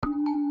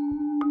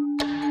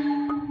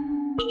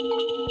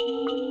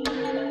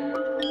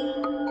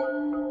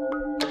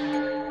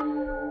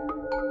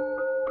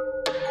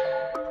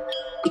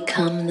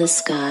Become the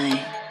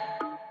sky.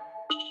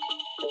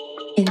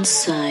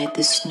 Inside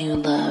this new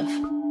love,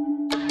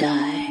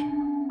 die.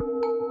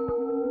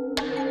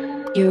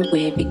 Your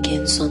way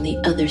begins on the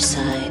other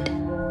side.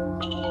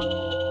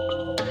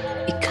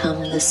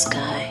 Become the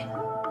sky.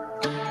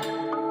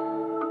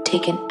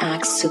 Take an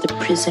axe to the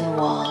prison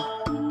wall.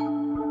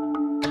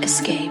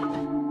 Escape.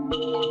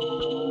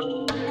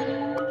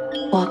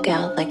 Walk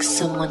out like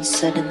someone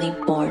suddenly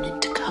born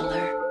into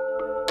color.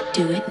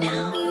 Do it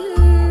now.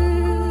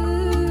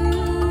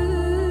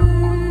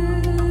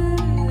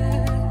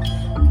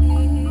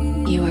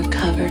 You are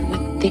covered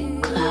with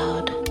thick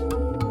cloud.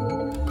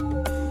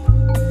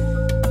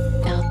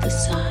 Out the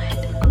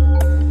side.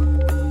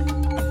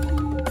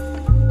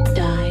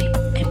 Die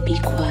and be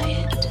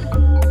quiet.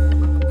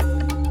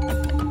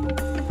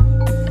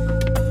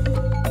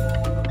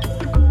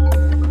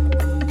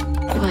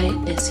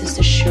 Quietness is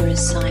the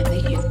surest sign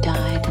that you've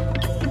died.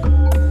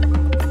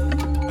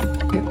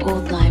 Your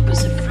old life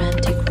was a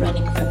frantic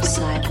running from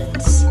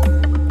silence.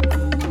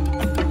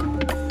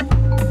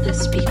 The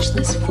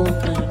speechless full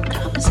moon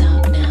comes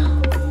out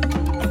now.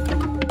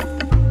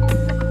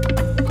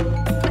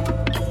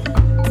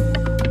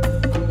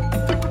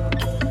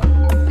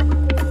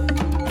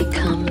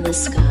 Become the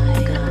sky.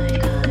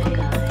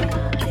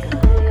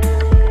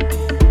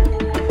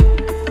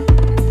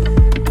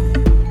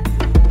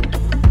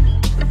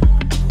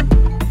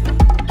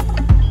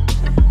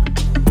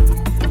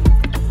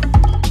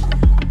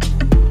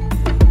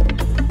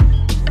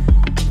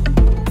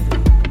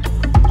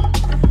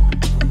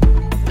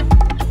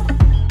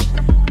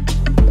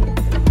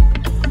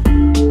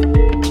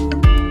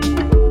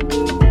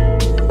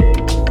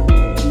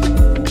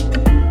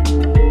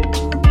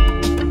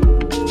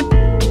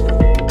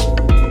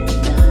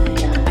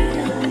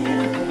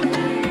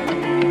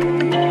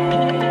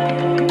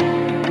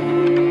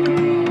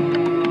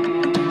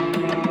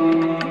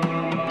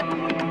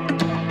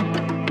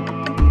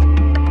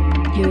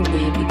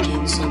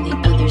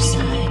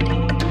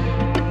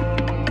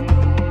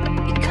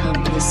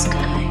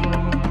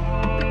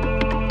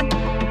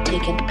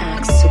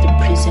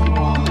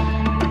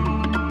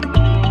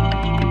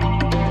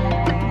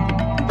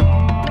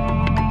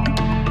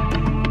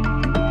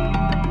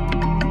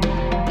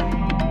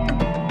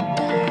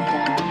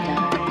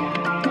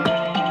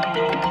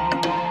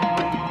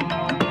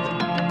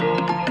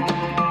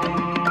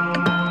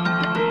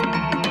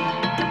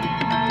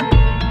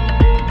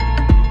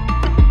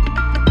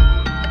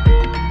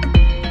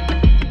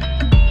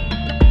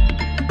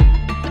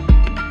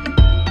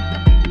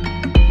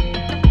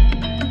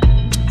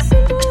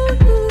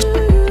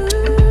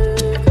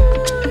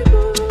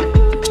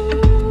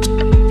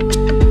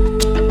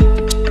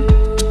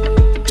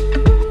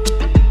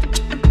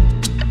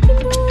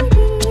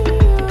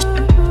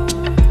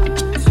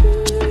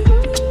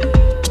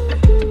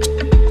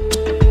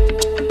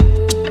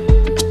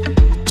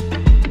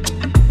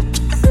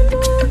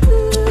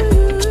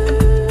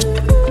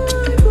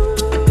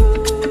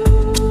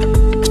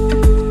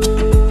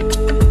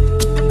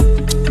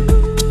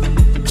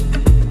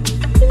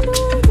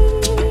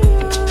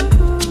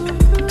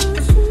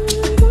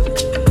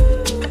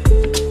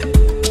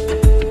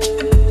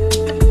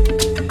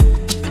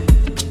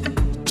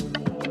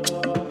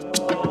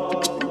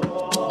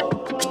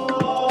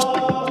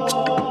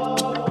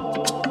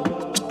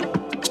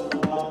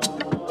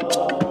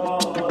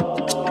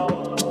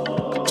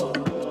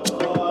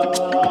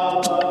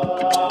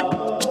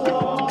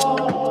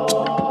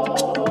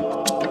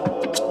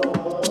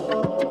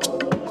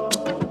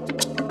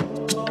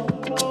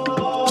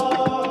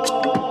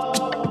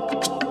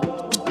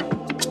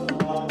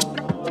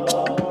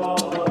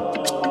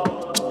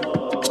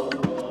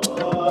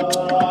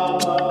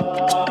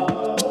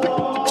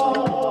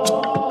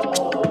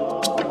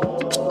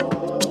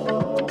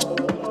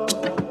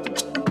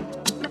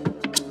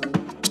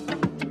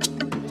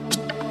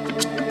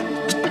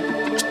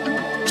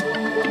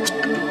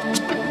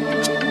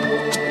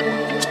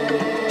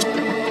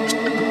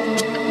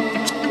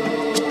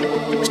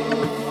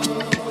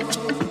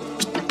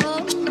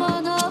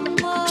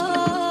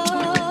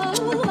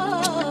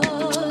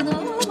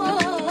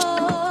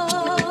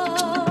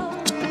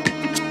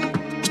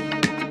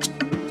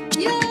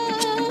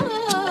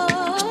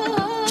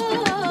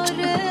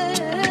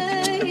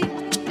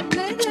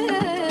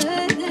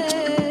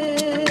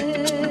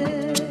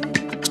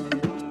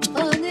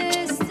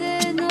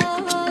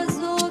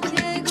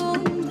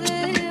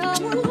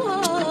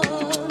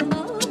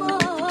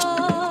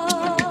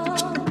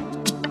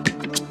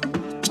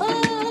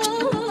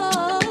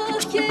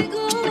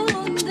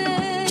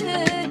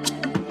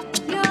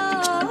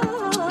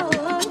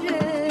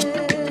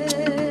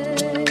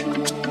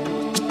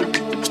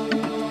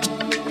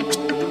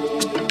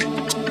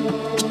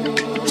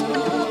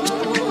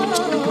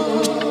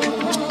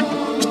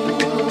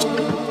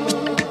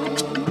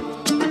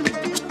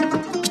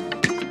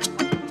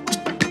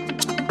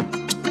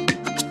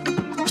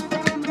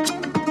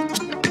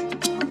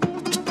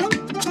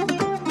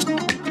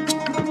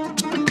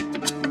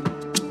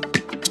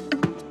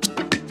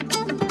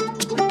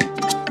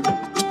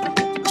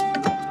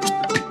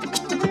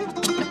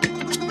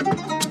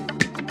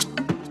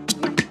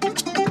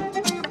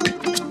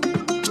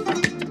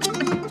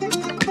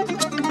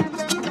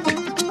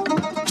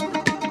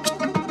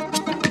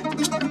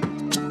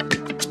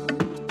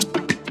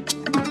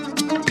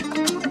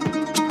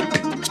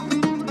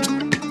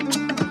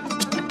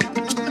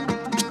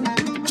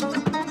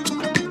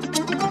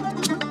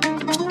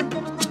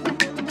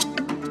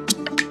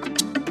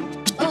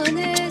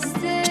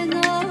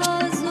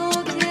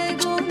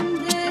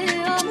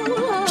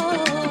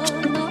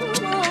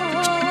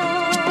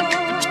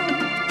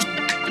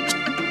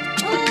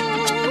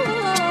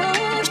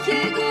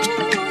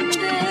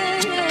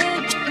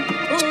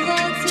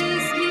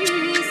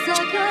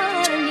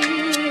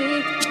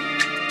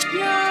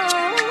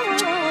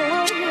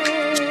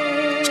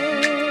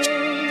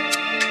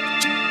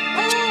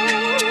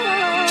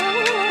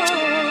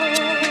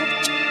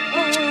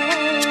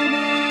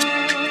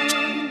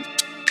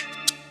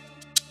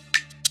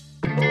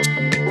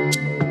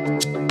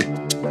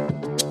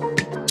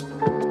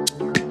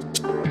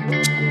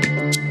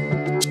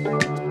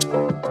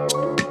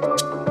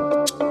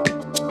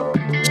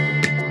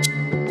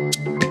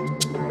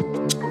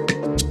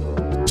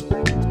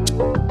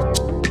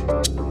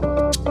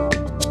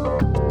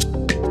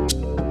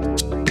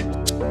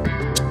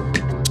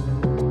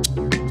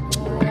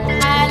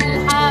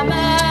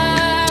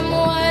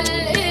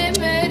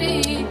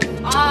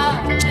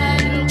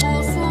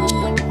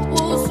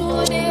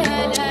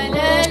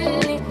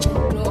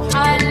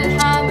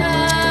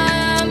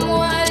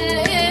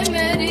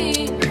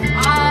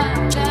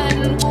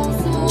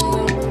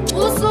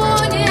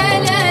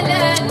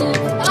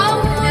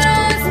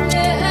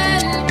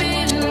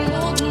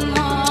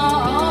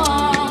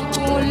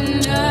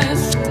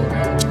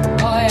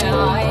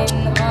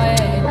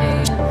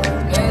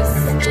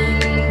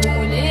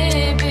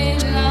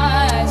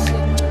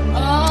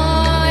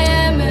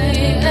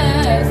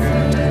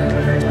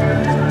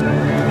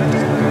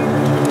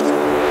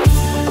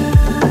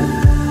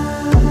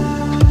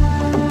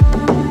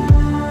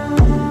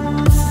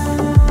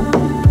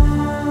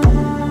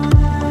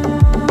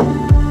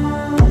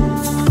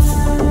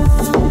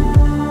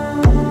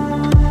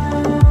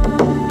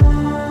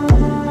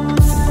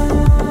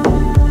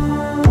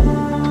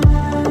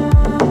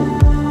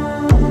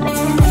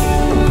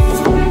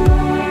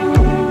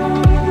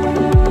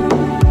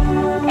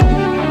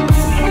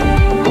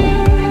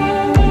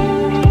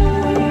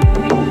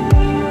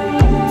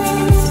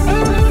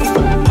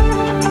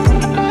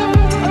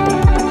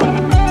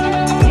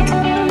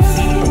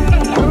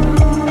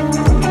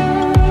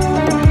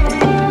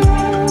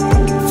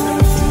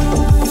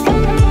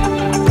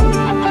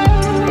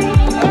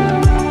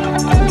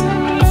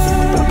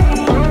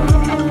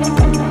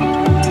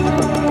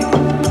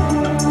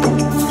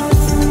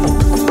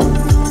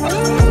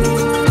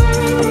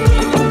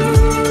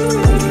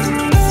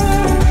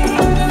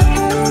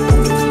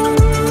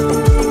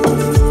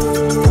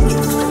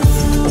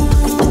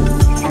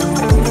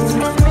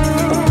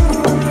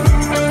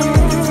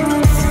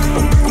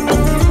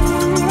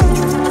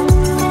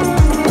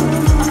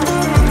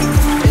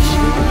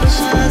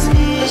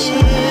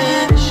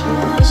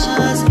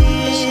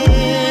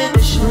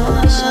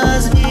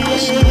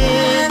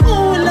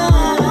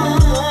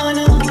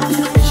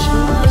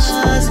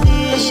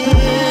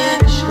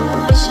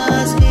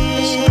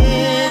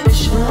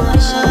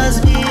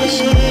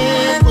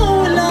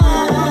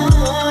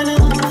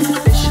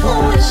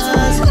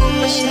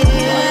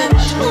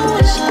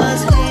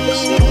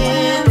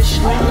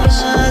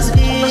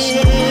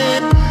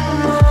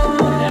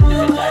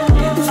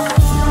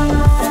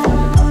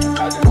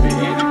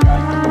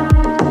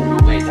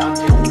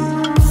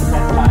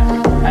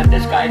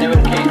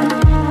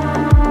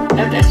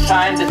 and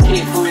find the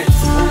thief who is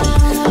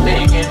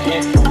staying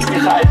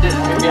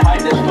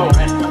behind this door.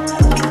 And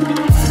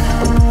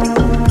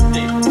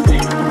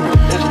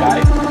this guy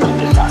and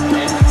this guy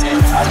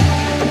and us.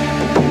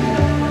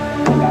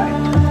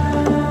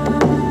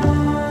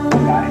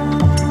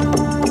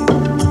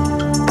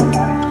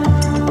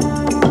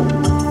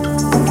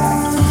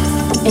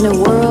 In a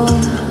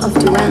world of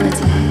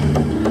duality,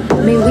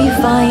 may we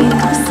find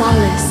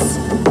solace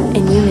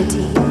in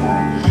unity.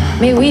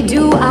 May we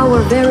do our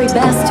very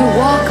best to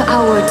walk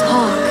our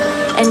talk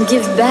and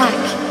give back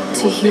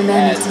to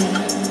humanity.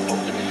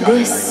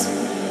 This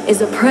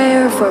is a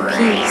prayer for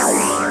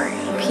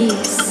peace.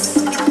 Peace.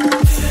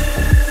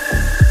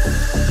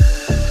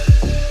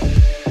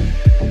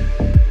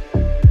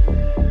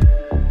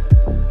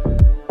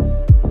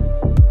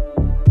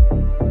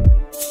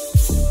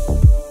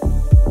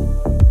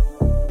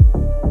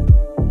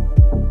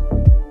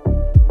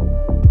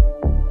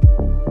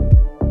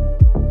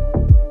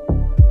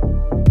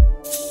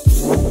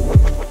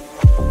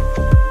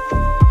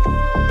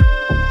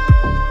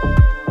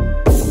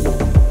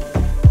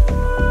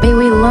 May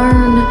we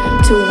learn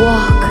to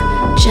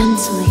walk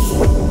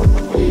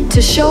gently, to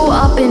show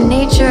up in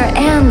nature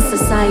and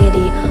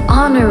society,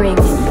 honoring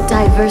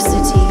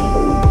diversity,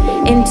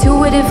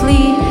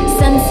 intuitively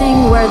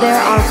sensing where there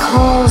are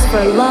calls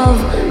for love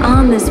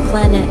on this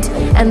planet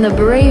and the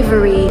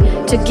bravery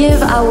to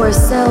give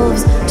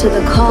ourselves to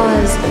the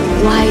cause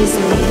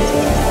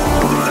wisely.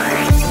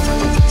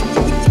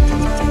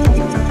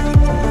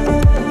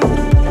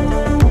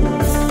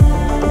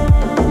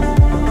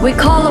 We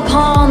call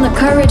upon the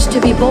courage to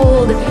be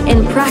bold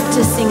in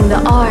practicing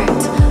the art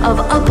of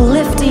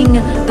uplifting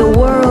the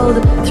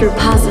world through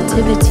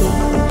positivity.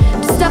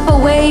 Step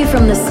away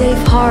from the safe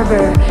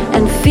harbor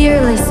and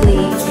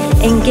fearlessly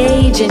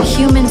engage in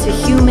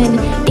human-to-human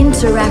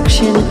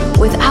interaction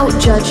without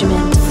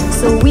judgment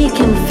so we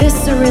can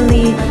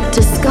viscerally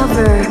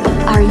discover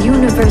our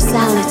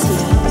universality.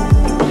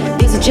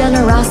 This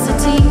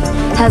generosity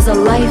has a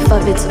life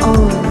of its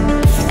own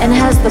and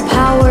has the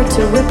power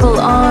to ripple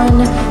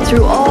on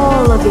through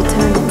all of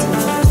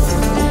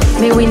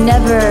eternity. May we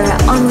never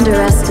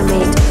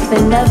underestimate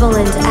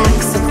benevolent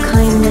acts of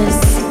kindness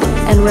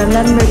and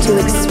remember to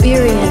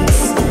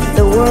experience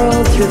the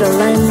world through the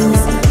lens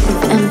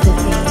of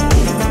empathy.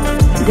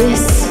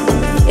 This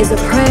is a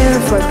prayer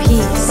for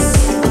peace.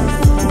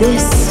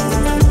 This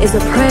is a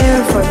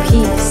prayer for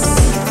peace.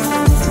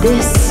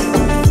 This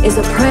is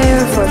a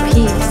prayer for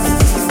peace.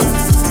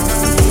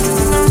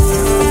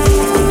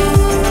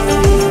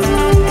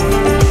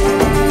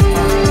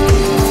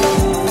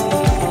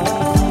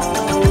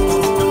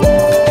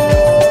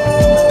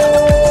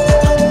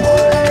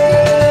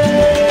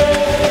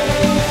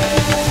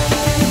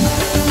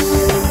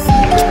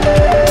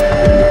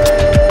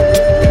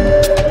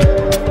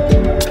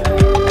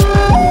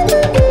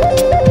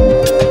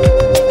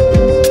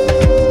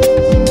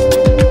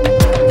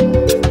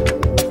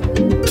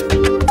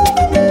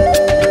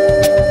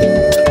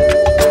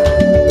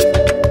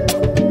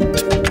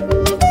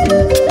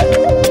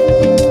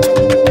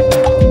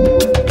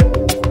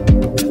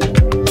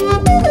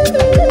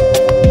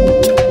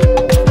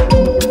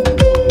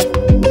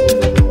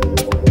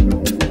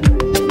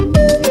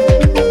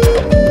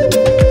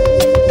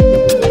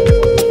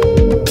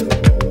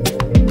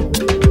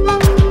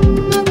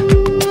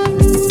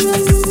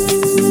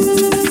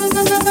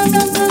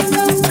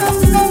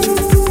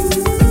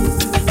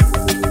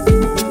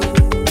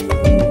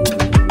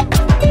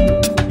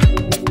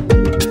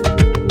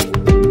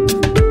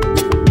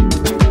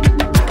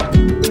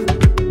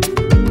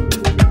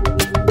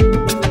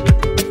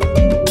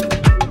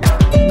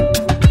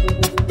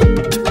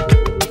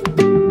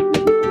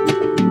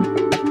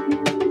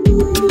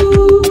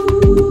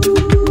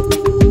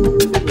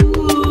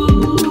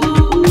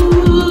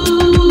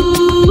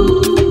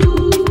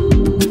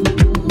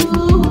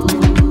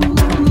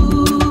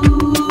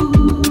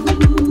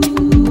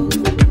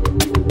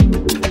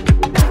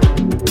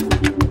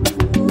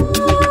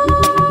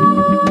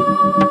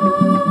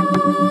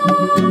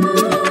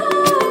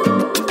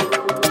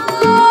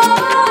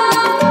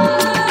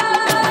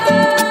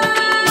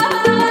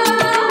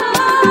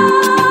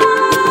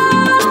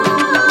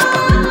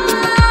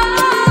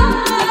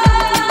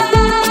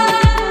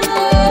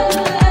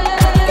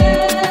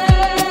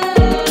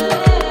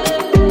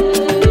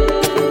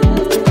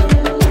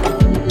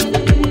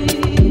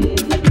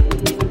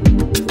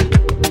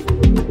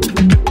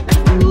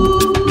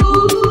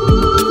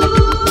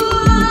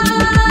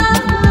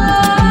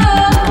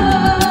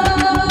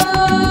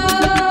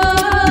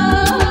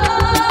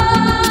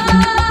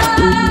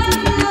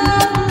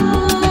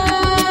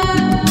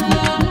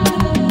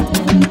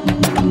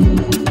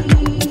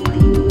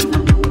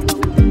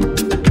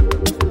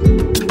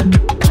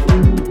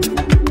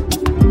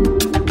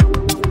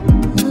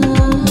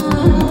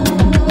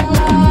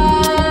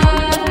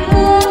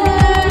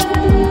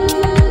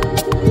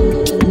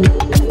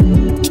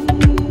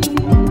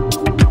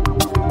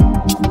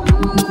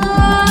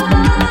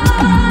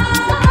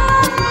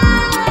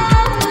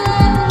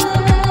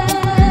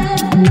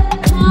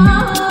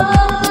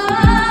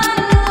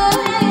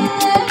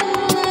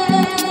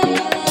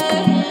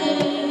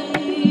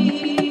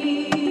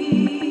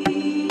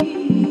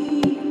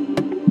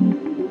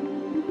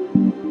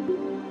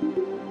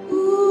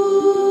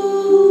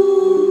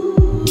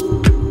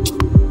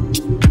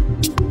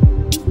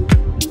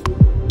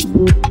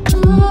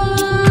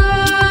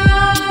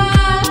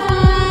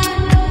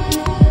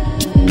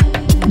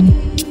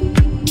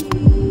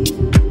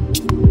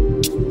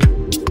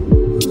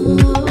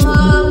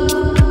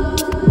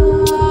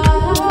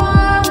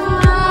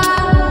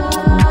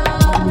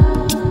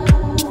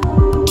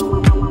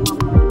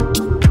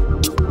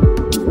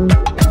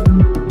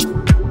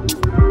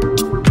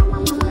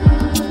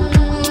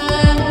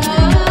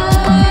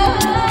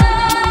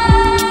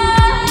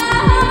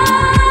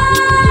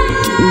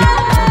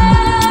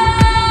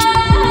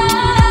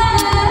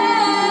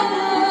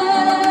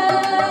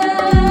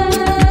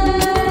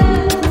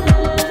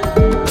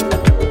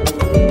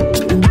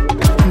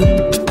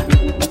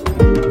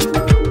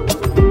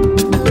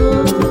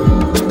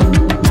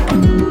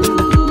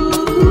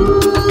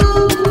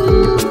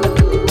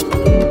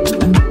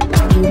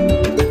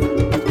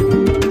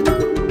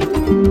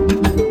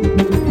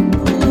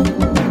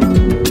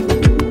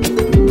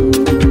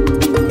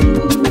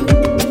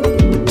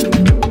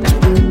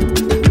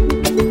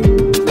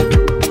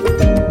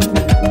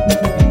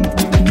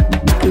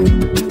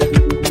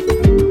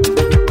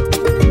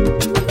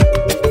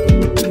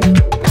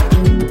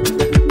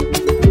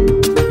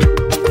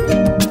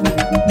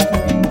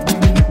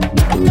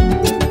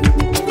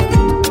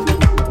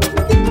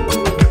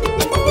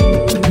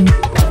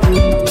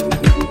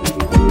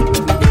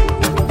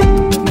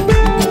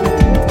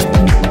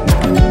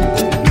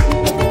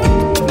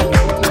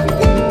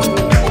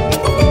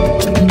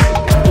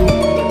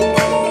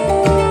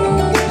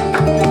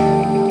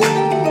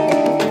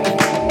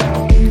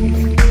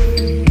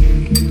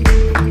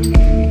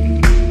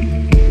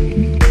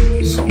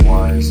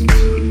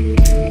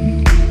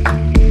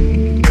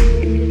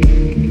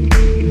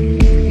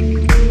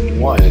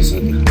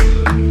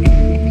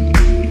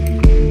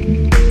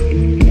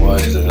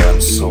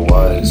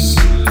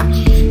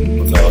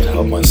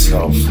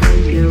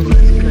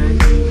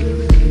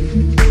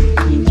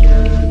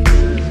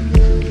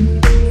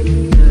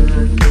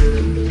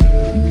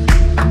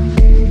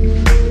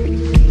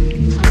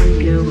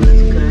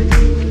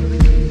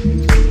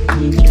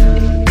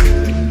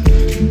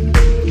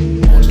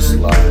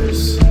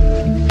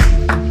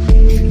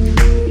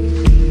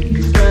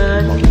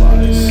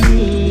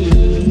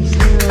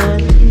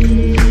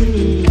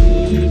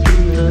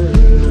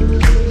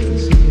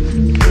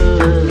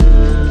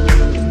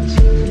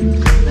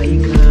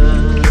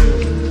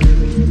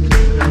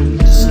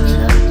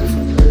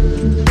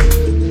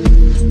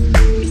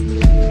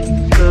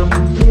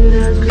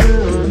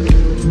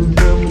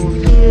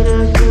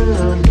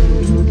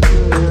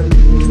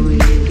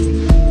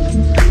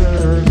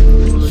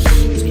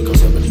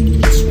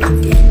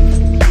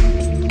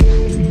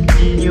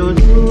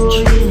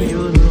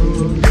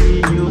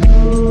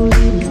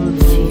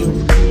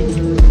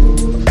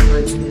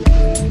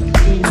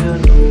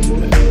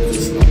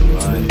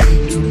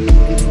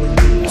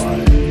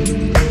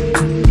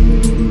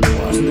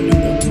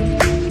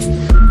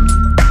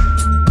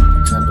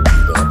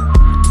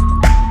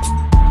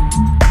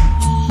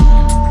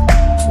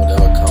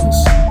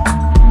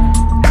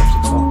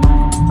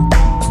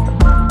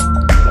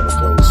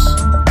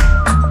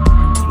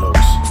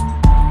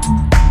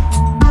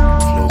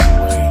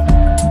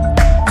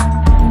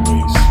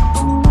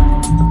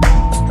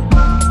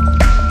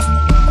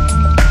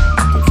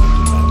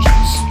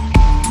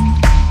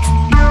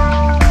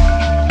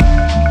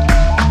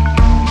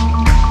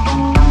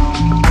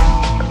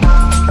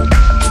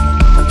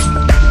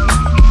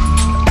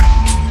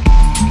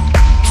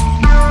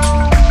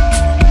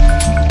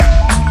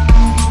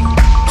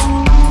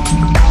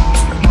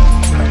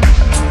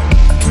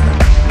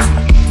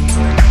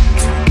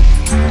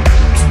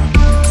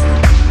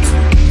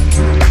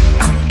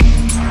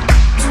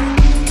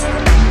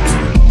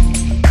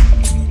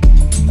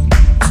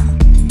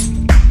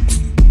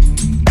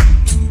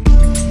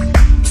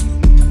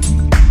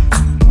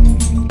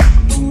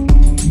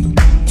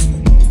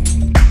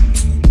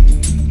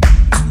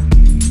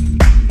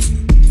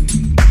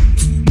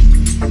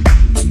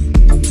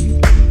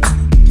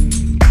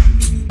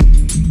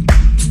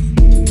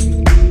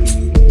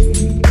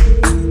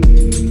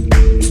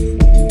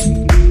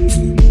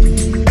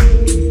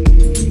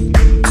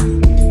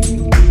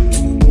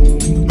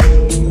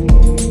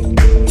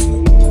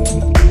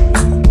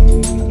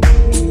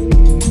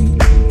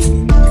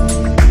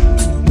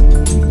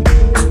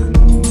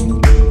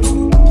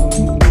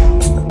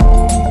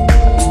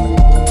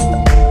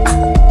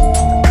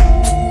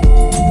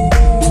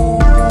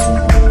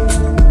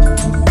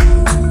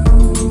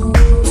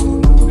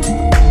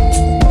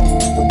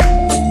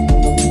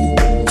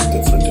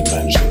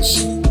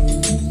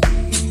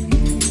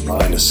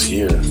 just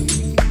here,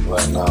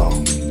 right now.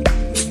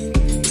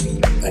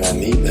 And I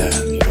need that,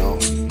 you know?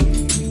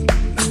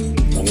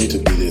 I need to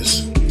be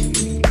this.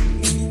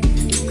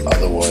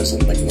 Otherwise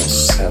it makes no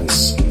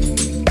sense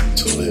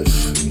to live.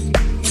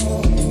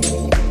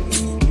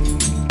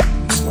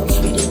 It's my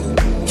freedom.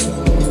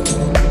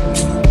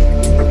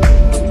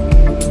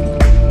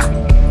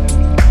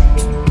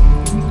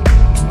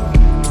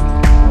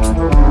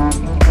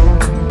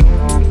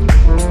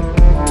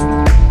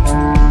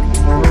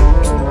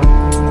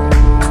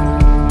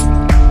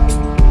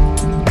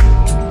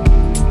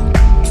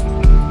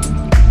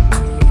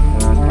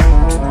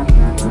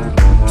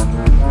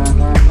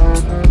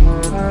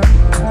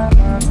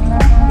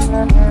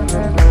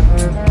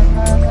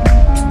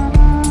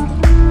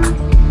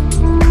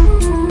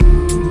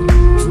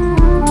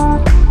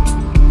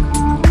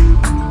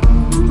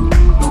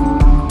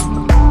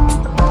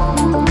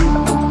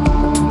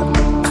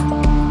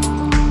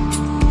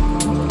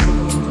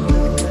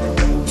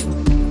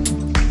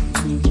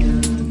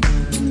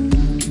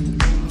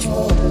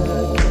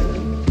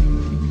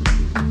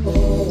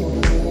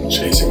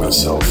 Chasing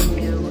myself,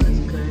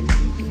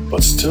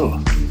 but still,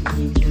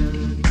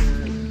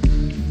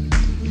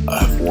 I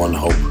have one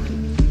hope.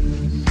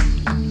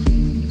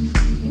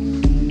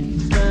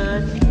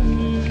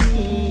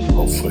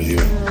 Hope for you.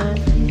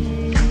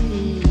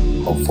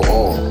 Hope for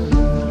all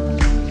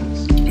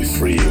to be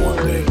free one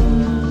day.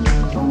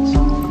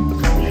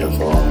 We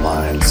have our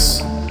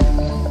minds,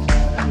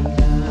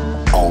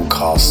 own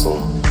castle,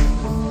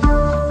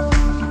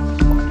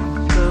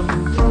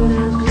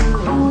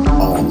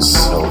 own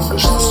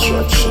selfish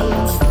destruction,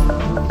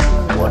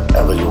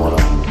 whatever you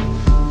wanna,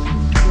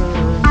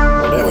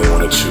 whatever you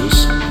wanna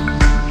choose.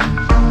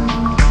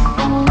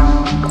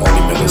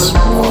 Only matters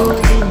one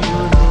thing.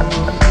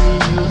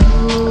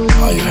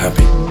 Are you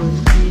happy?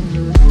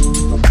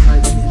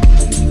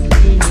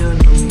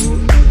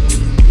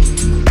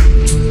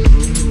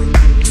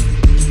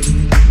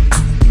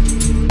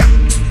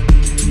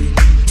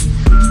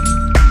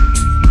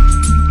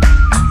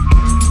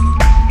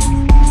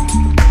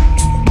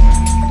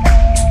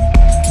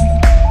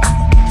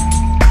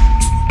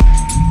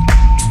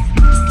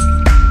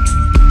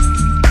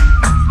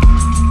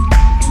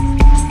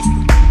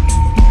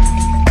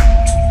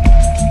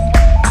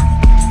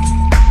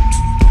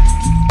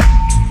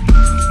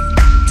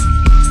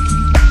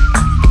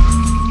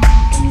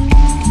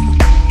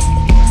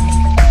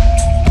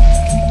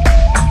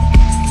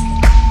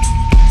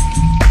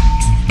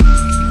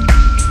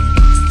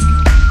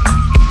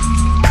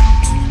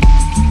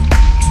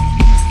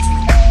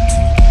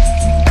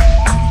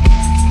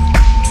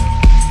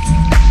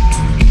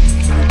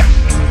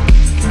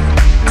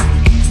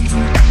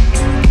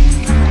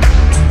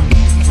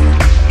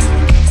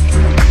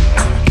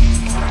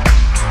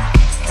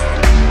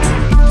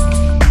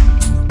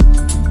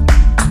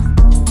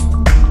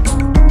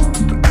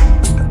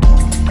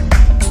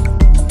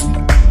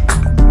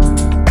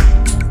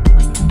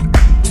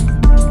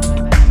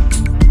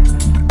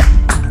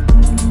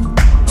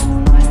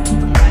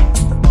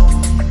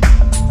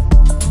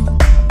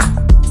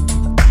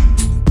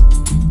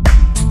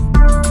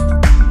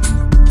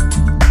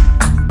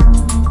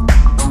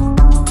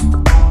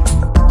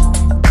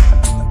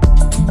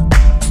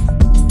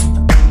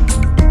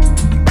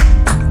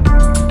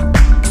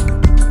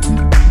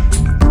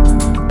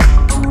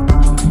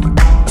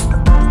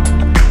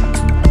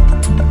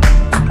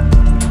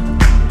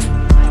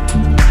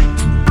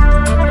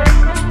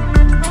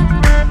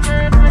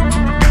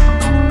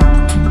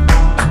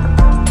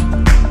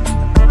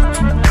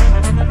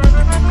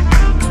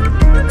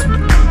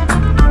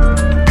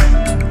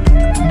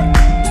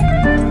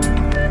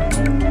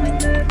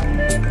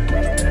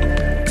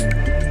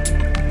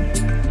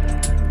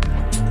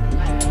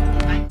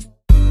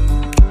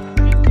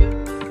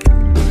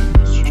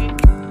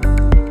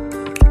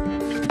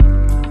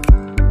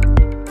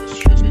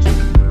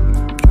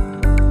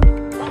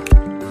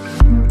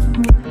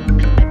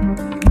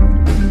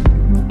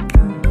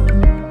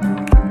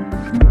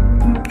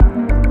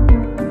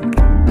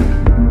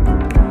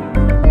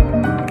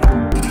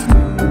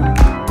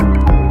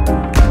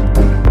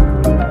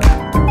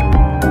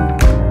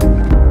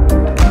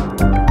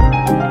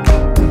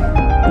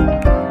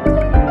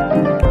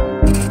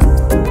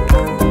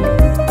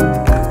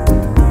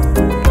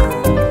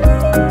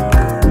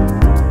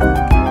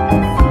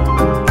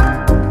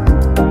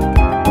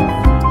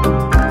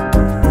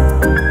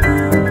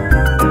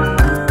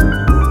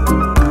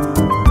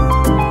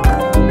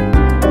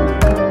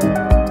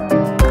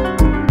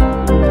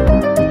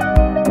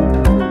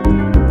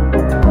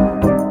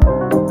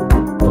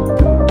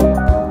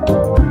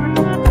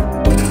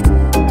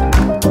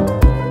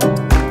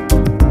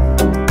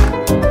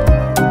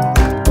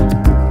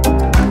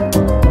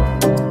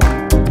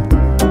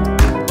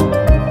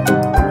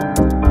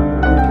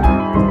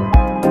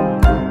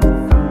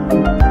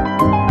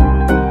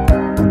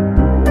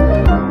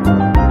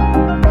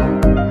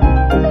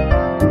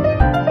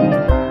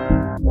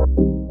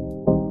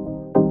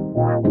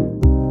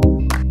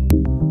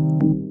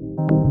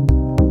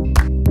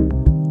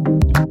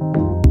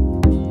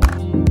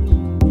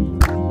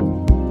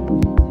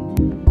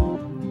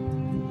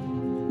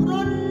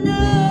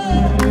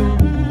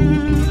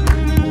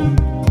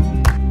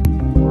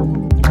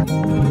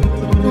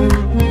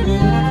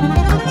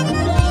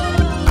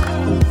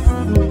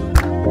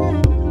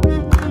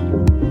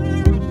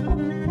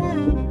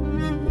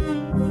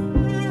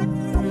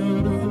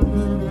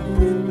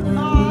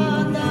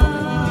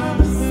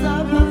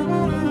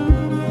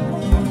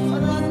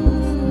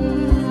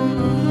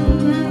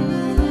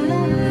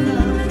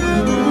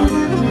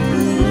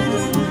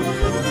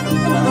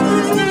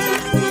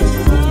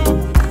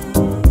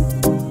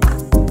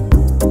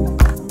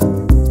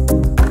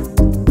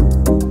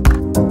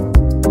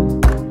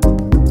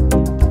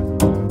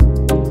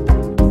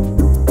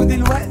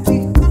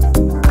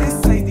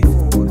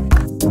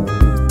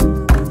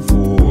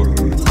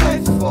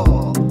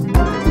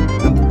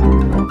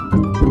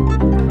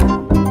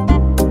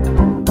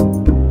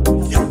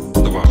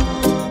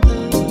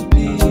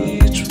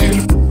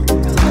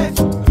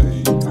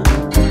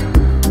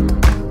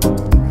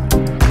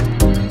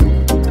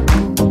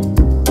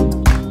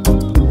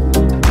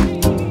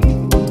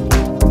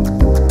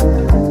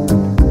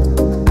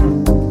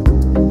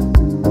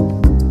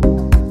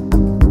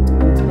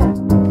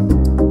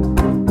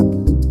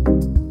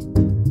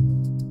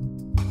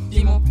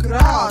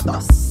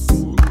 Barbados.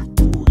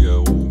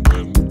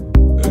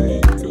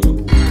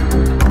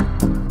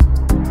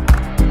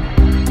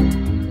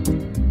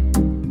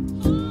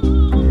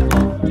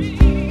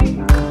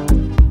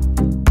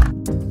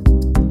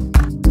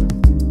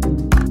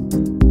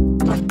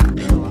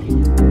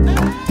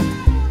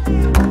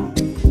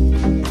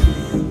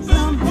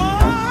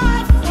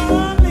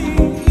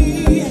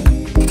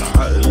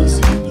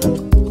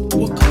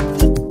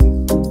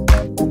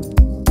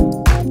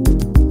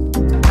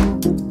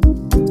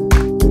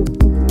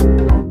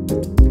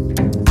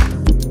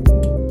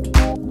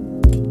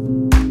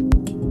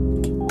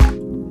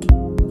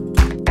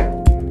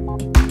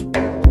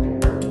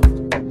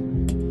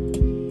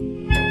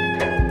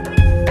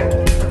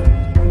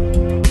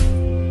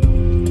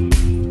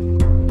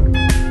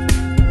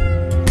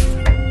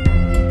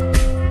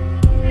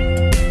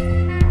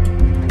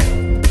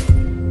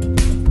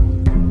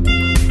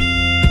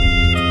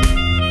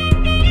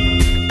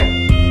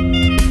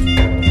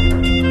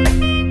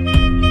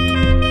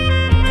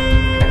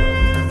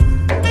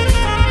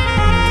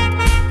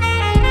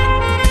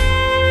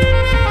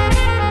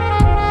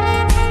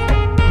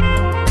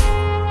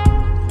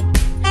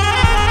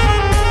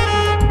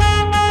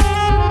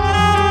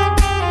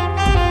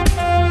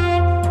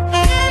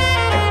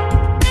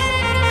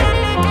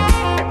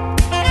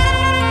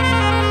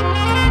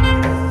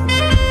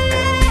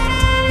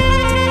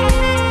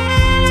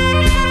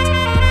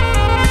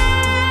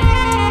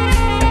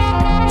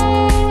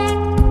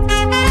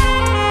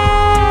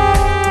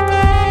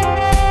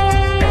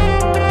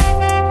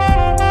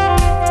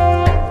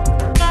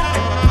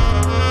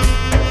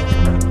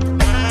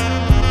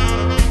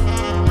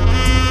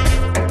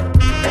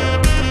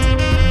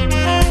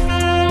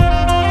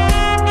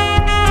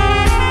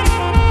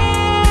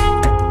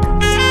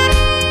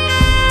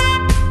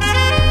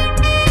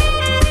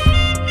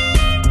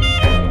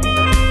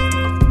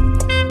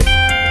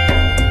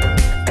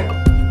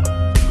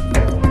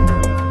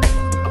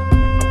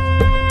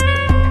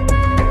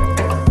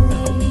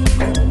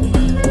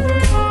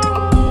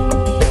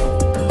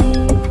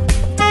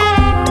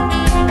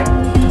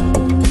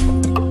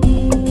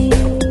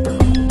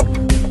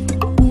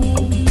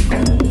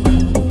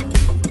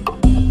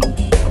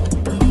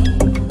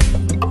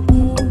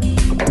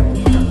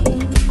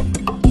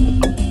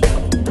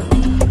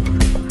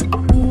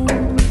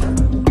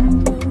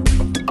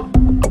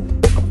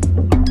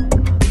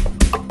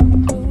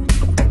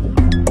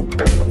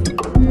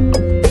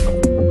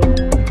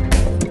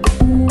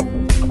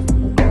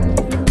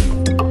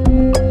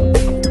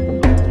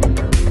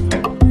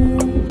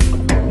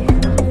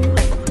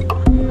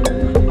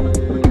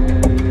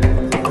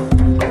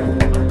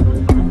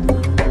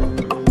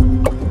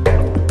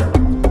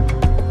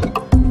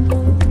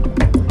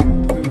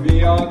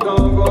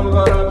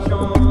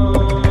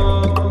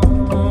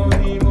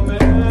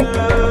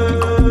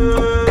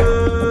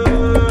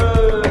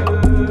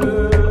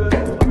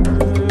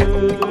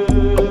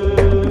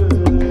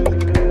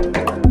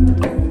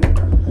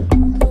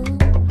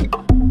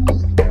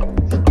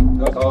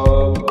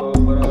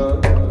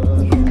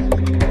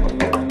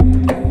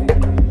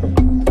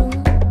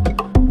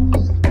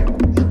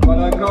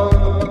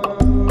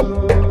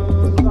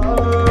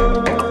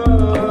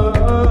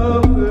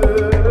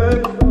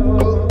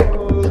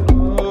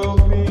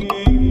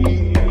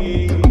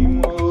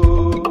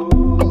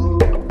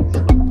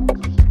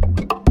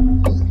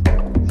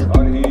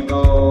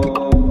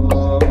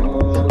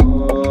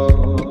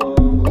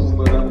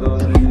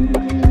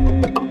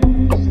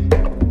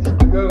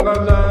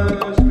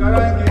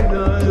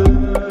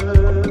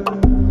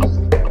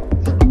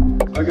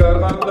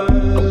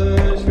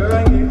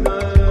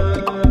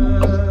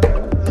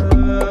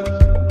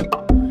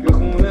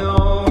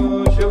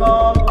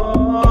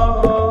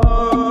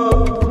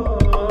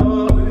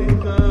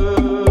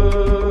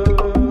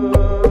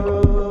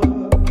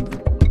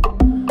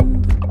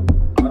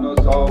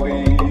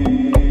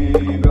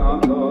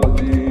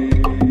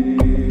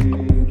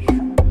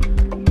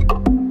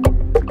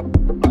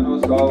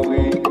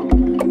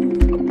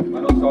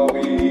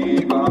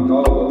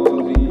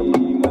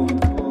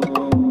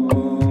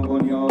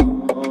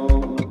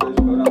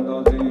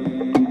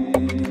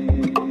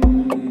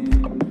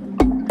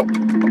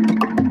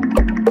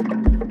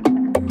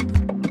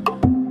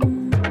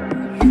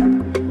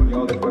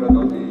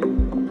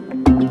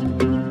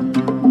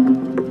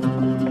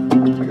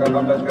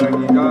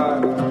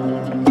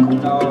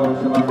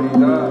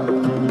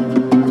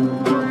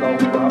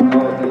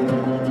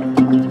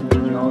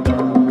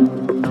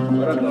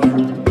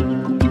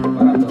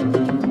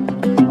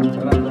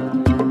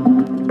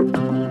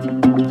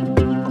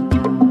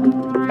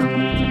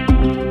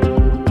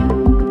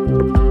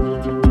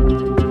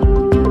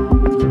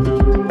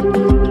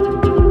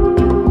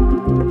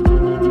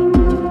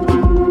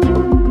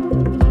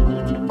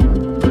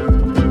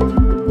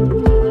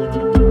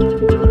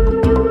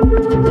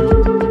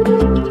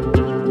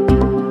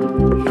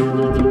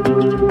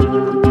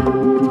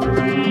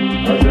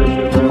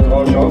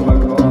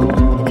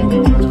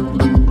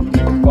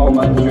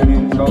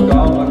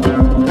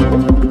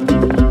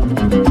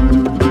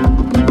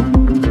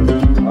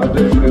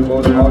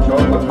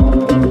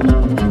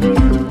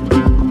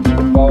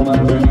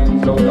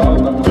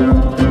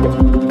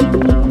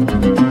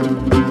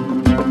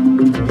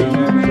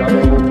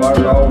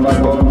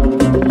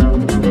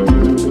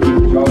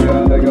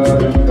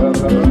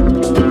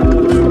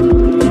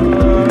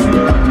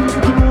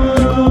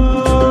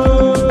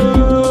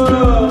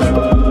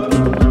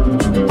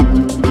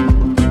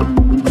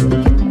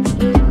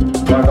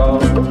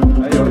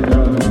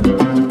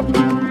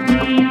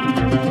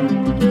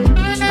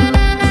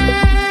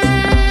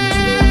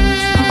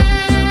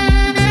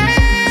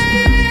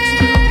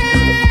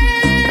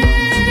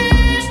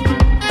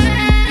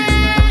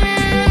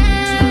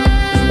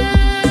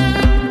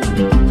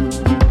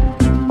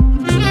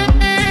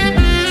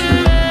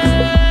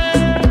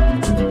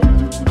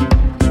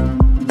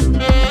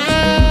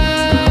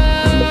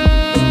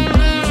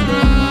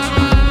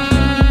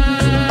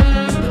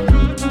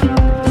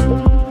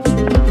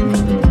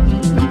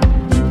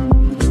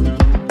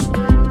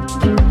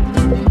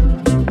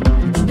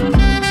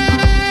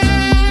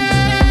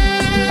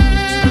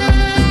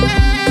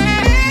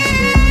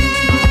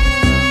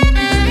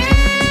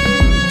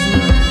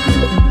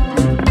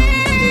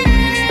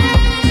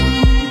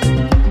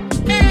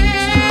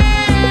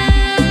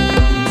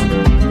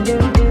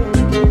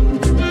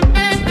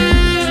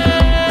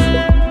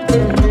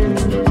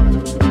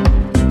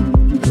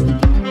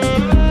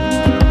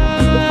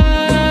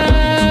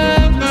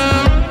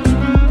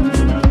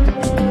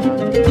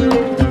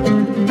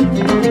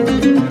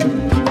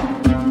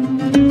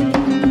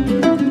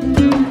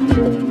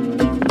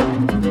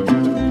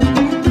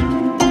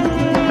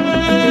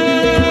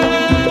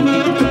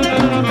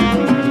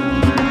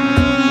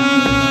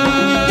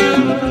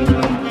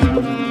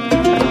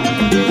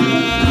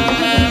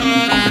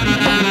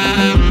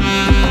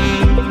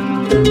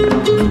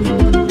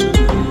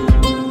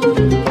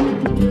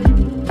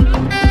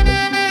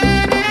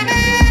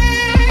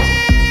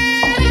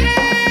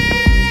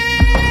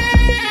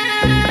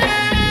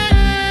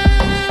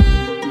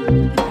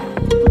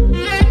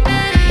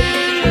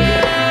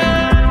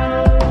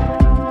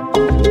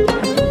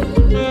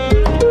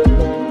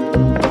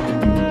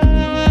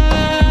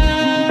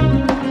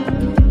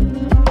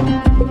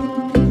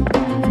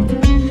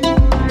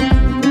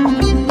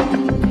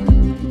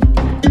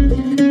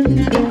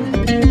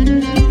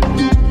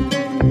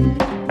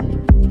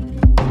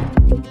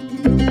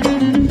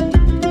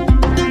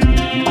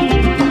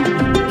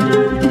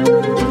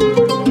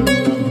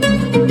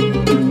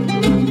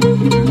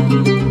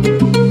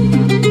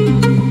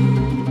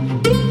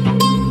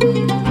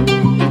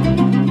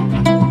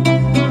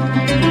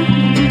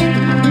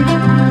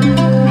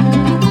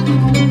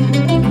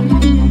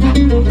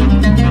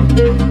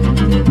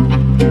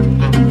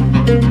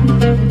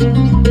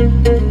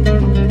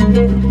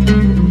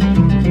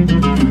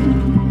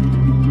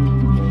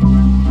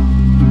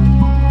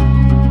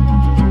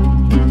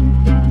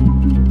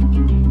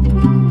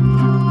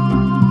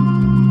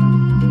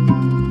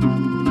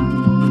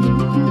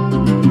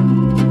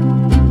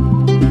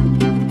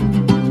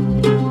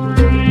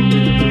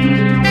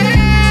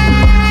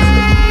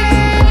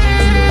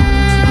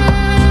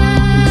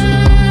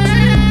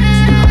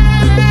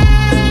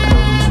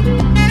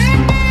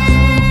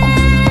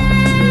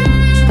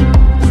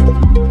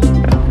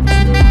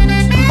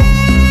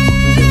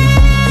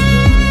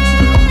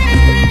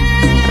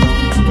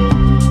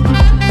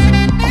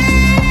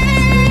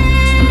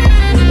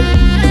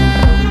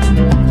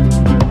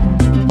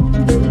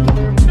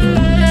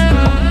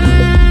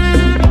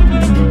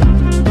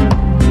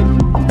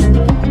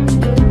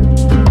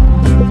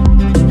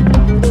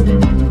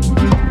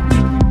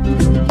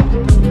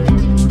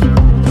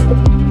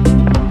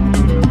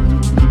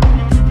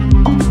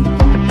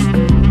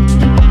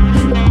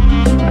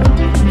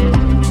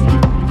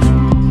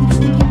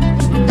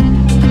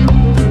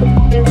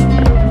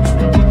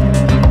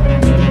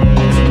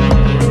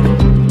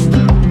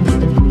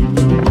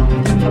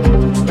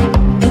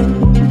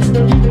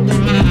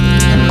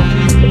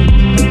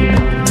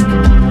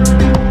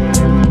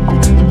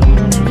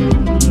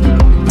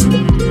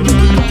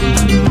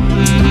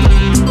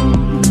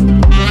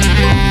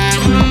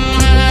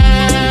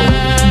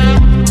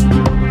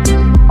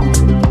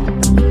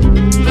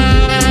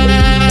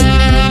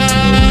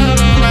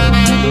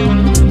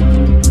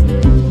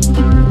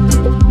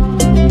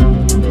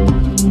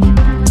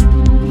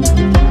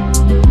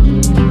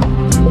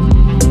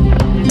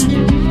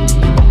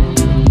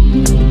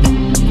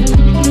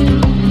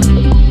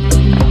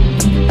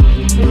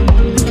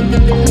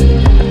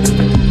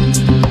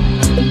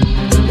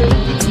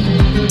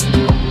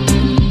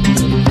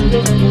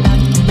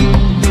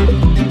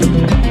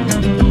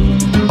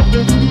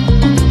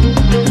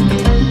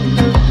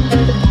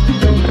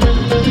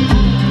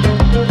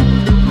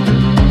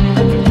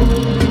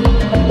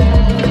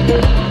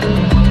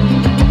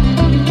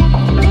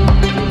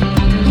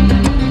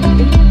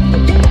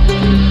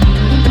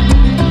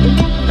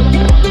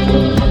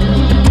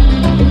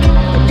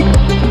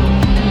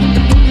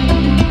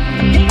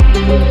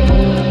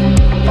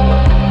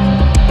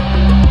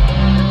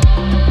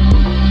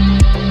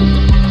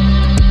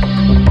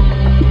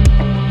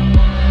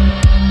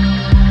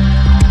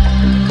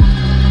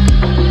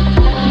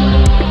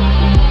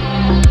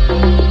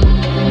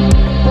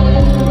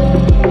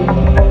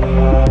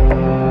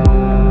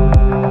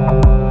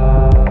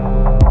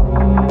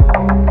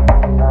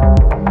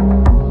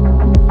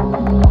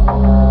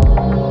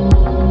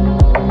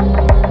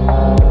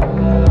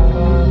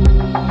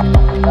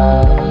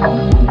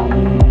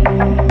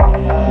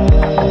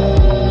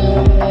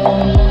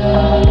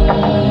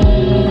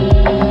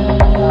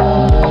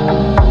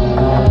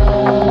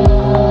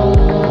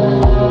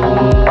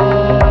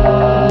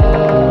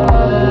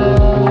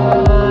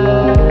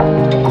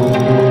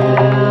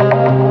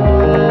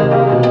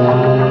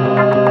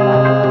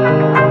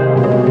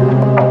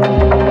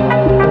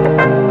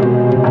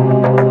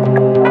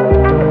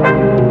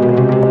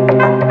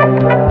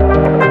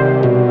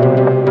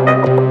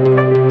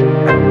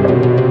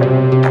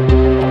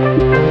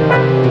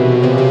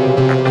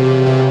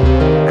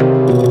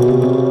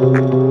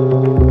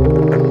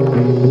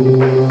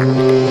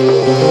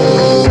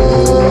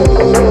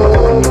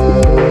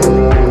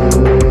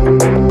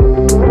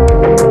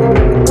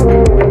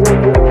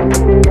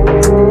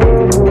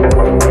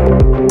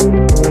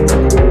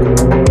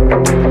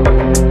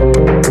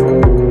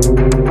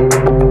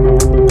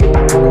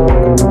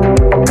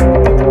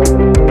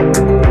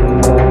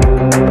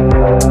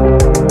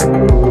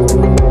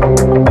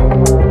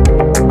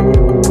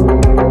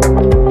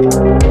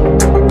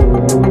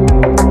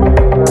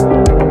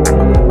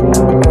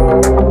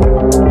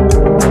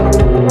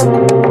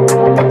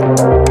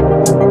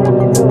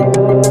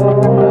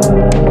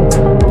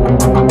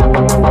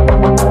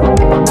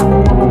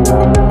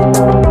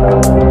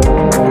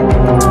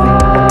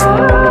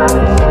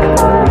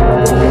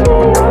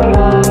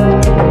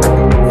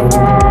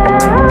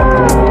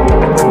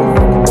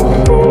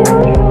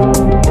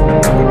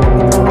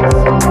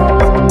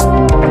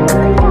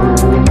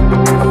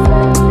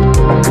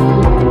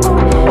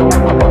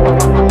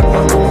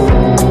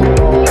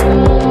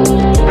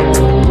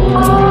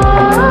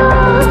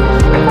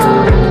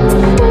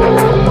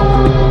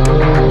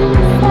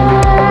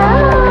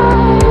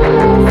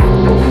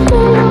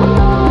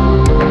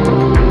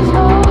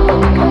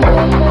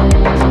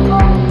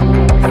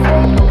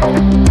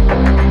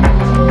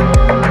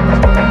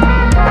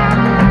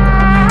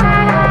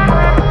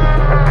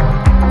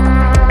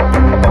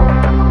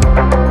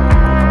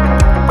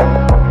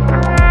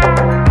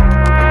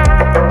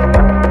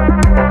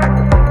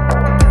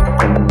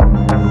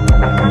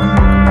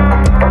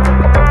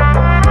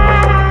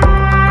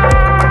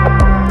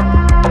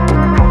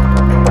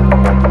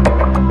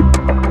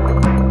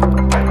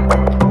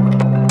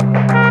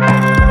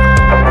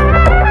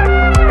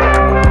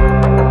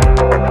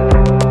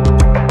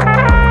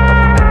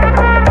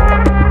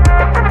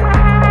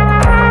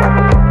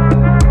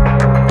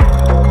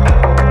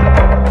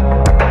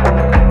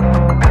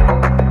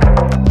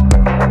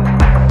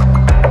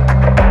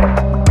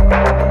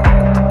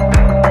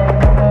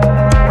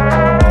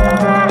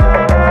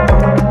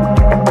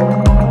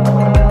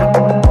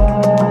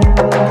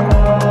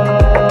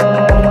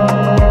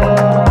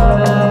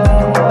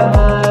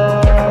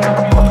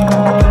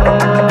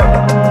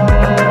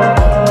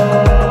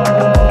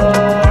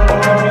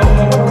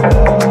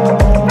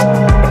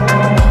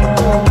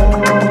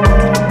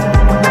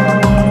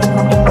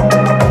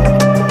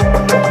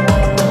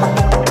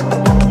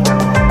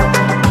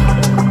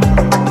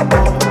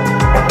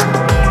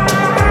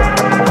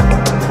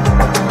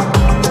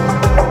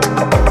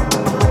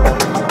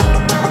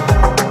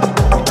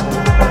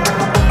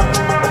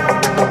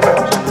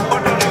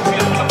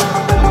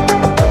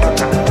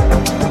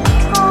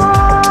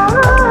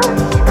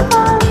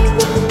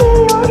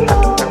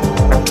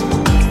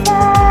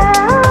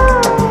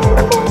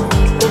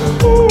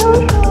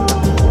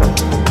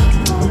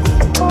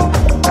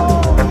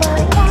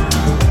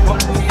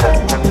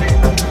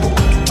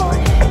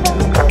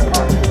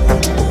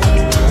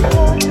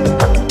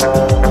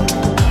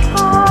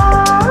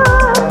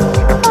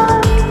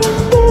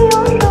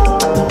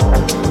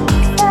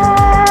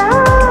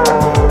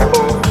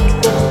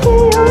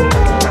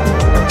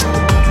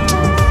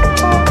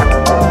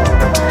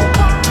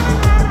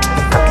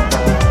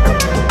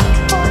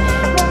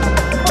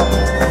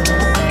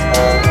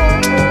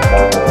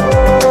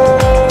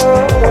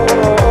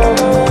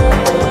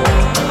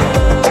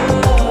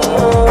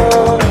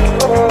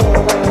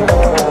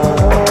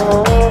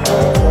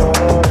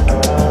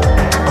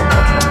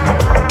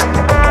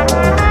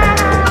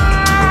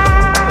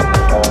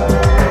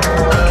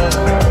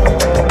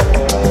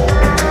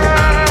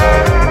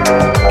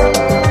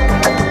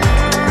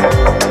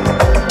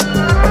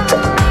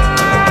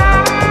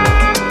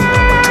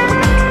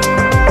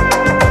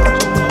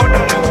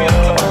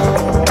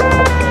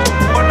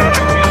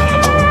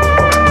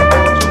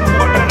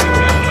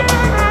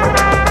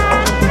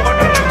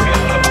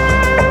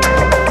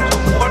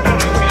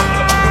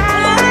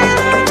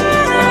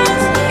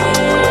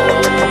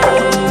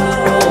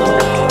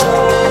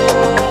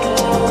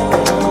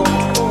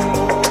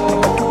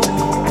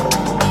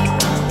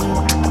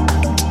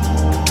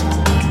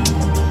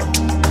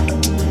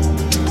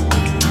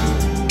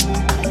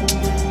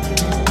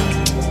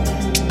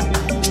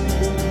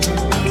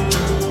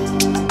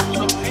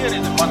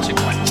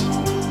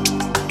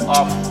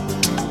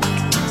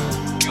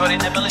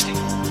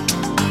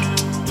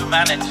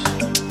 manage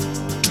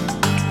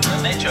the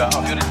nature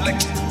of your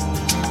intellect.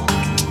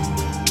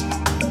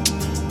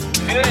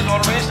 Fear is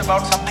always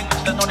about something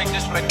which does not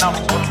exist right now,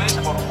 it's always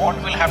about what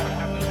will happen.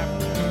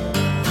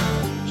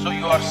 So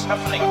you are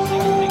suffering.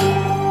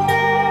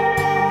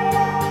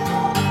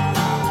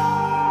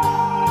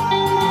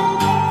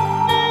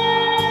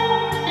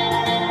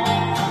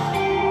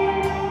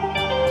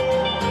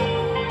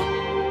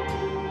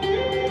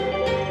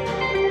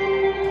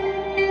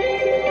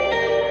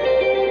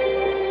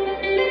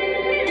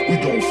 We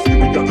don't fear,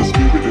 we got the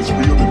spirit, it's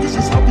real, and this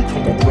is how we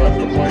come on, grab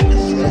the mic and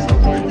say, the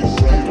mic and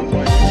say, the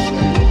mic and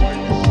say, the mic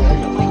and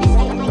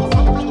say.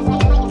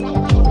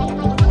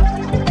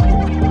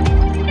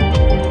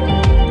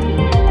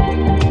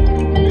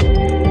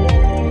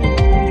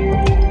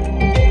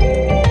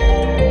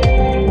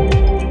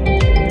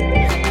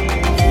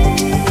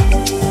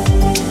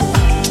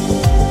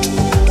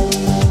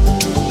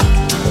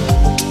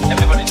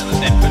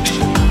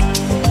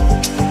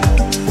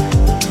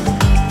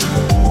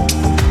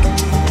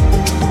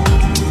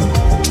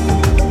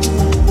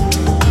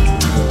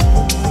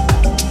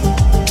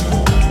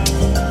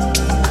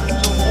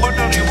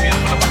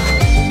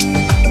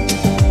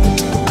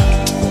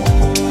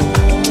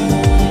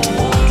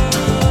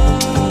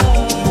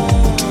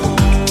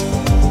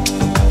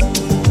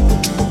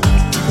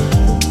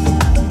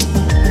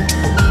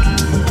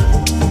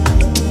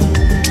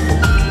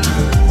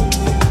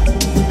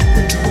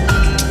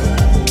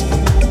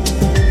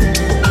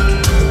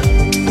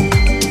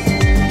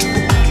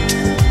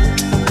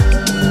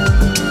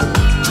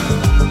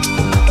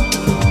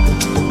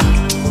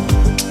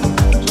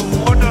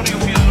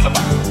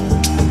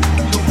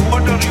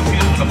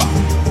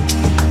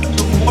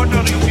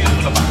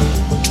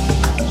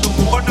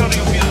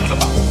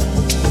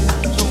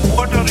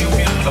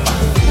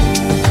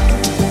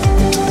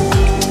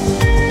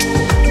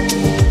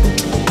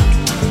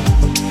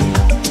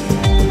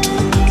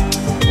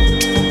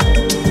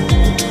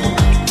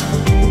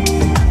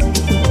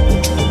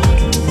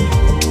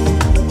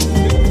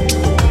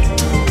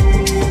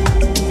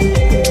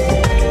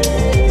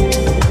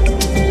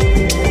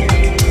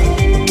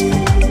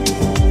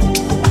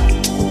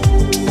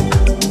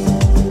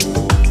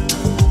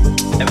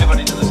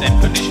 Everybody's in the same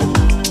condition.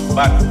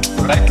 But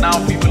right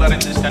now people are in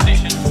this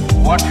condition.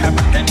 What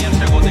happened 10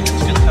 years ago they can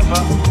still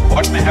suffer.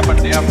 What may happen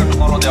day after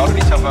tomorrow they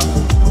already suffer.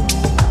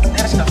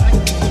 They are suffering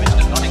things which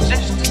does not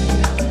exist.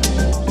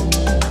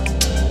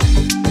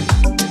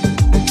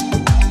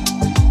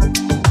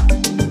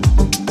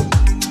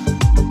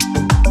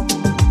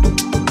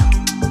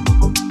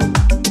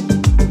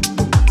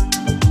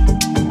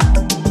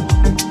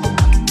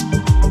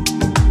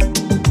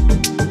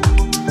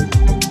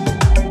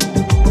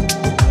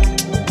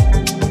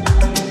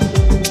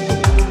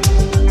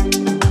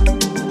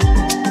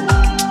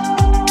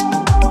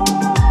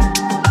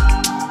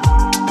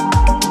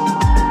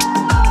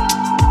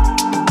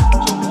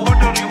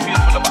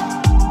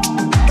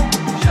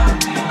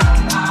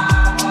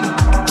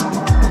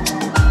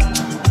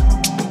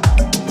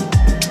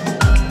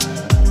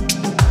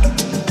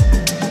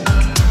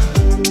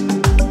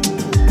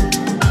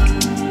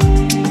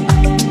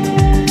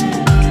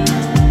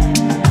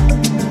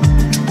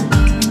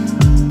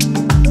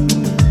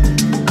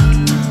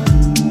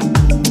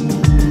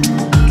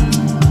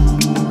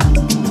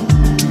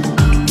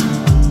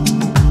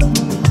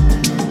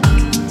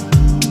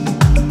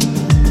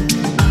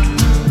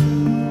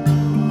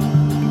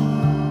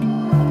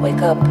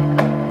 Wake up,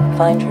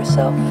 find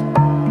yourself.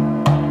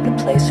 The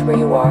place where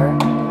you are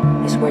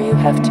is where you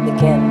have to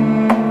begin.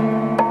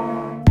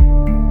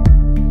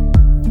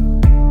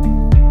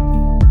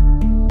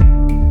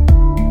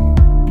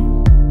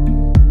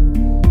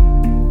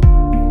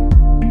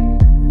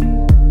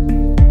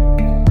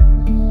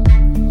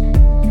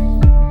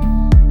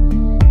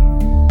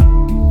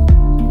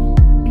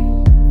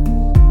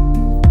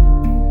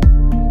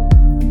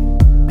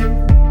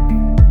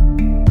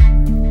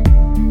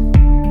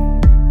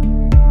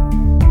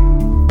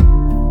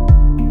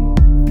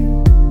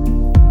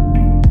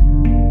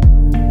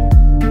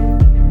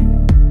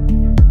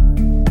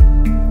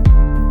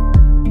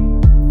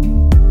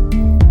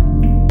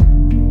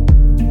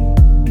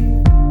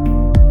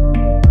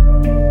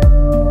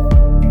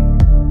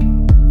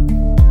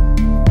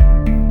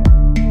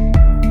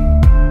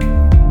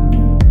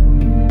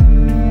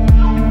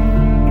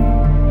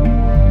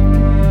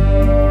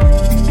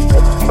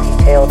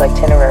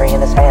 Itinerary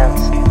in his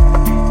hands.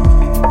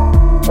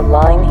 The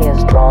line he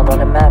has drawn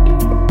on a map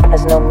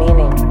has no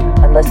meaning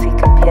unless he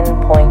can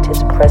pinpoint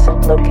his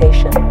present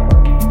location.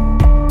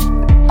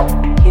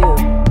 You,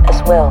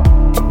 as well.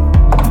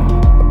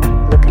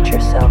 Look at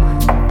yourself.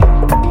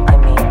 I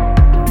mean,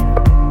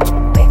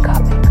 wake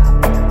up,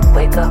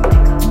 wake up,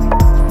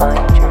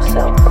 find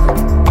yourself.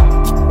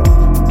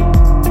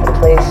 The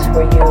place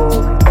where you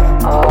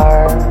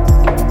are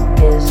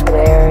is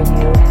where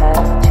you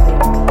have to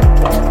begin.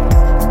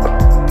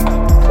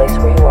 The place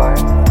where you are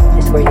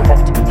is where you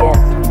have to begin.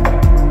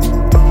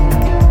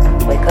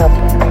 Wake up,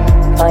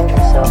 find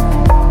yourself.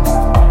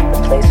 The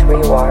place where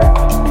you are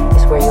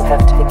is where you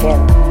have to begin.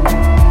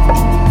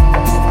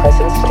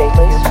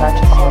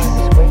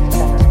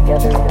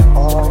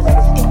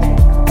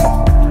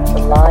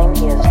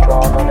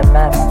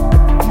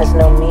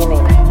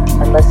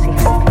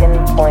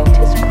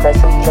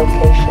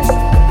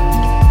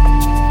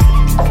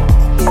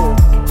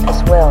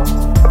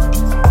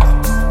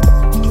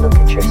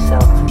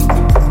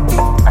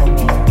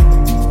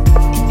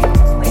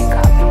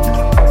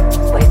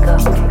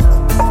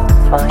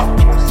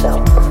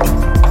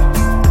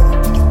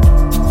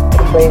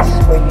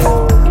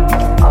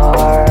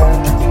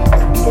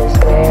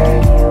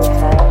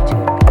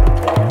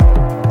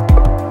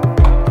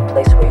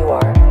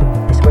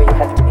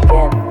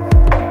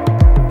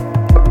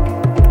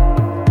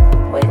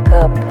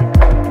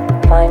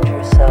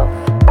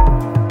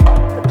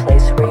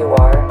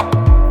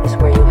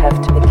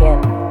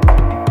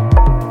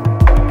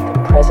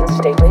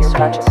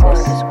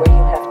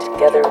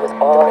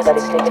 all that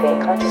it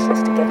contains,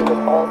 consciousness together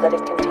with all that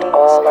it contains,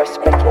 all our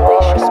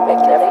speculations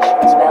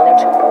amount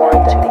to more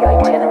than the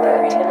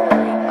itinerary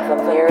of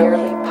a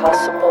merely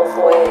possible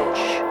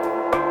voyage.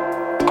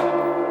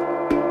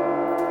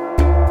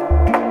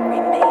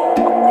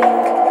 Remain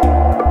awake.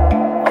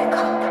 Wake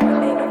up.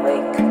 Remain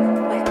awake.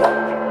 Wake up.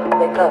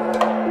 Wake up.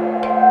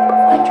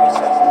 Find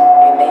yourself.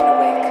 Remain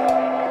awake.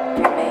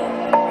 Remain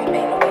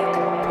awake.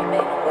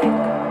 Remain awake.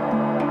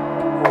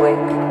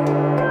 Awake.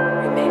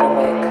 Remain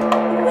awake.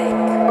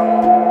 Awake.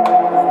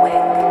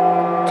 Awake.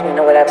 Do you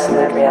know what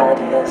absolute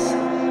reality is?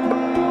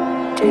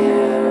 Do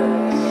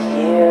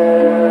you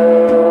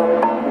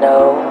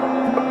know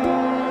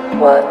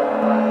what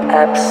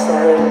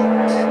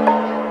absolute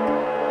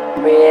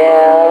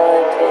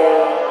reality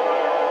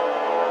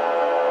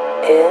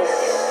is?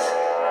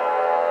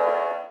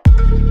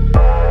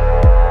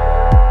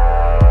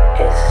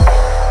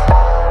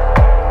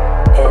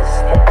 Is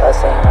the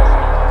buzzing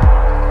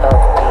of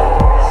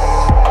bees,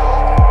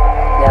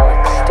 now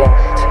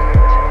extinct,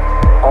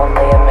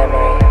 only a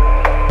memory,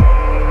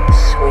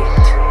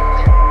 sweet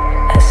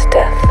as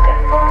death.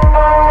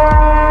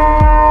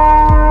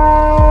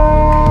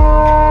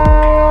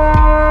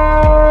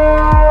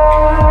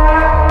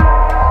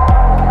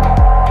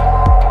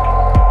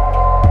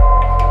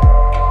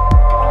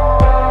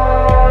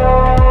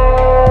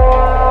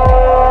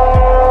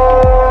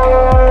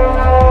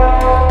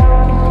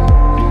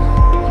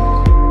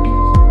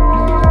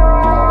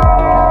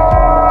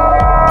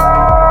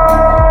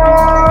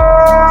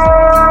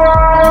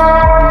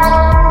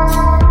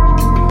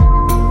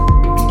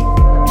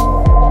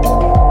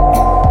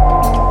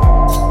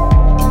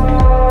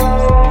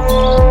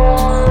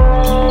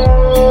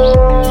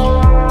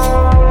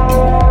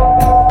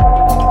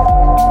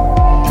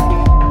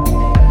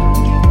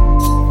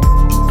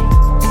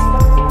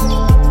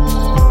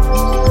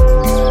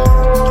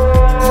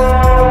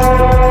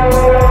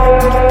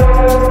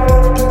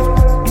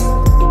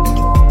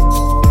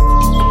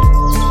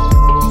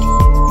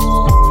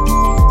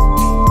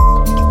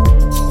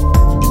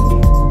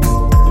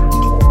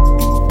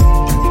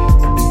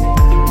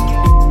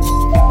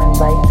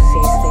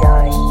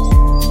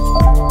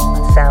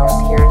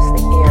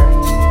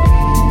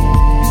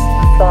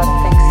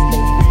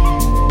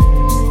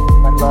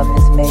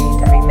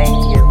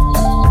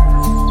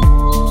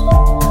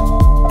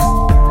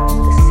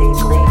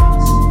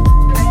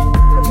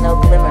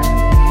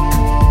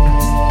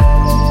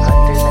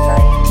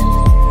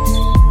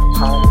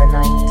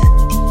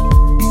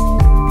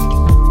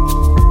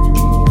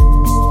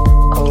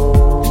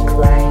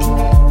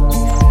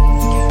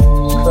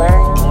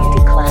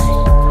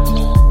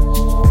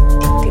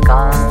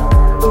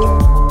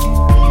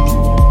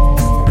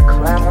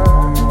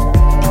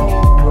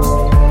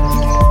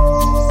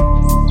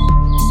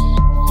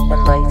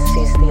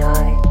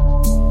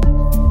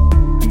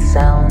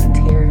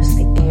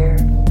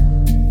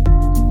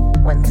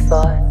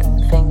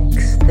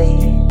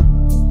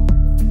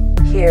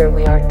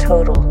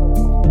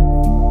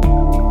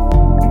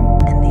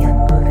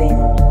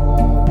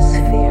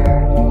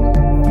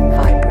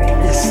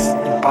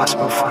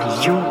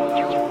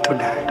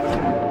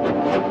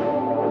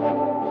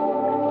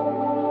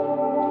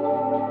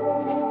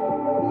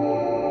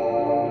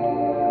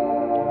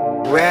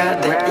 Where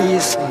there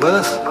is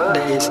birth,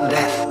 there is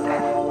death.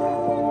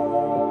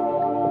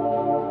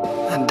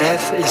 And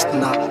death is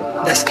not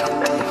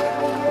destructive.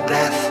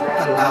 Death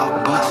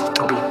allows birth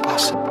to be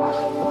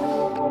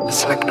possible.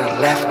 It's like the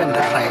left and the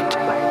right.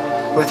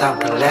 Without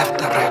the left,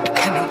 the right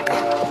cannot be.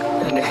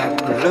 And they have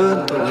to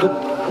learn to look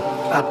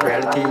at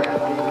reality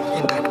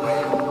in that way.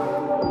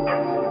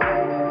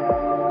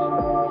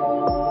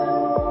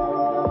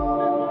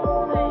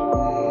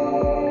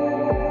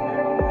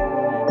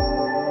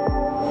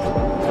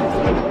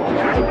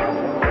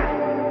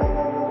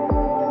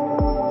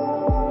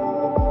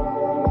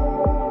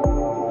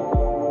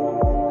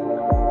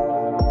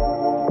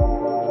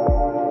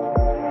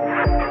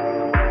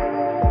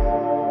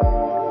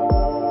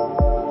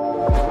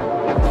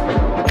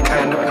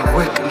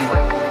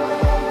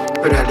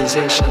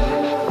 Realization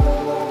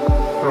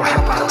will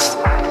help us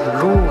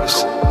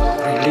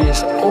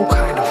release all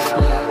kind of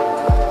fear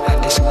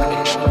and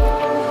discrimination,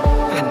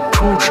 and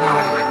true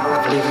joy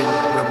of living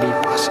will be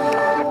possible.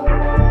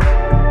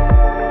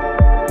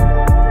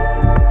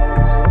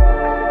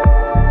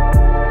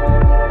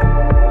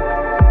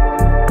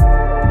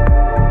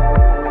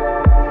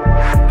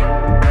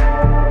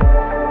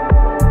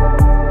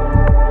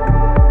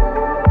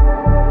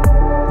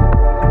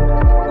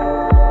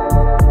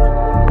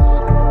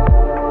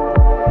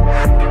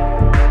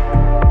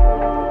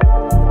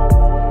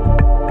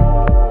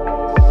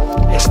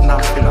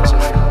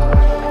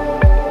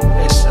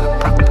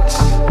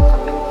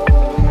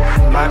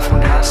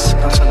 Mindfulness,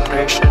 concentration.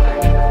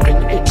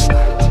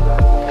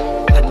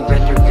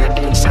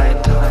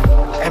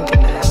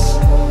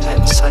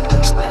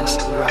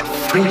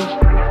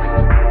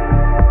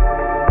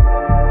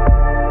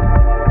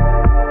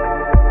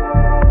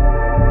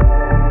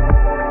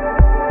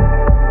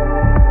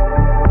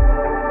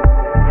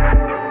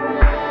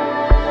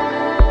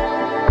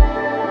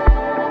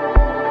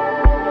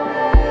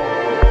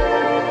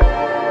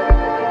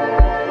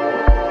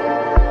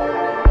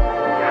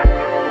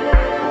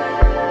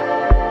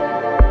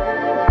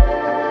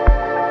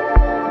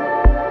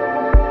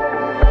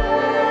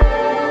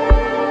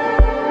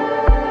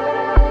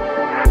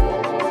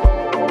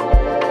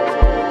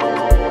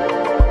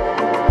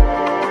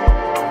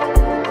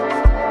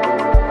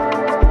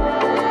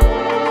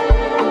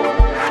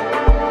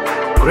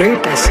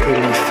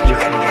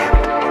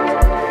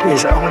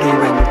 is only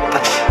when you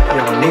touch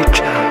your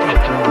nature of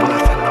no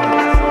birth and no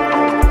death,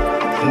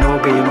 no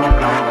being and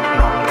no death.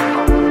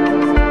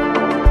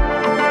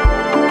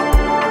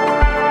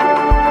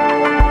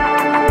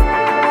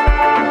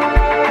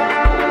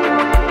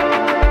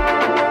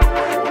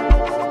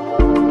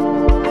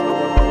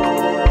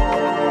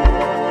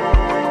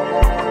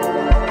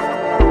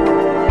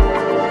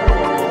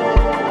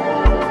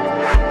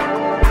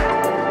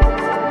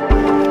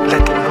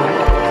 Letting go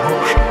of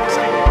emotions,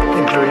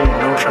 including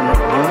notion of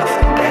birth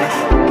and death,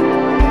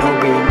 no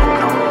being and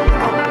no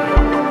being.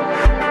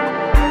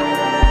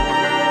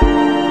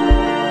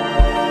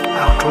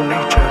 Our true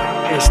nature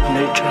is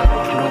nature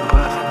of no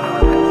birth and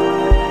no death.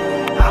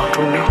 Our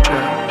true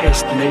nature is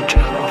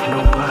nature of no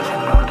birth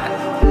and no death.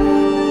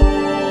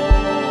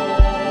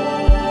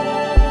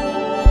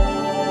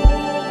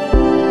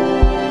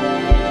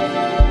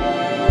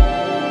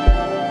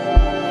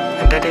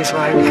 And that is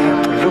why we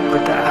have to look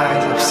with the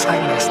eyes of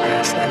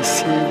sightlessness and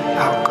see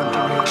our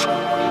continuation.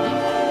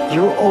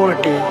 You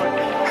already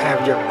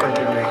have your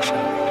continuation.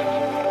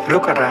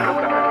 Look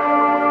around.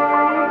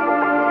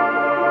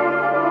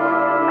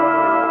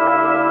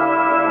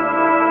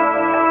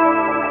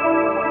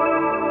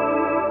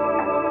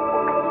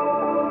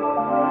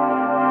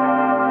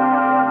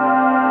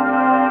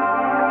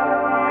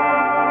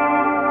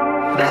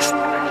 That's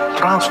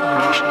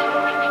transformation.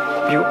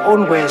 You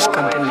always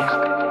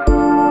continue.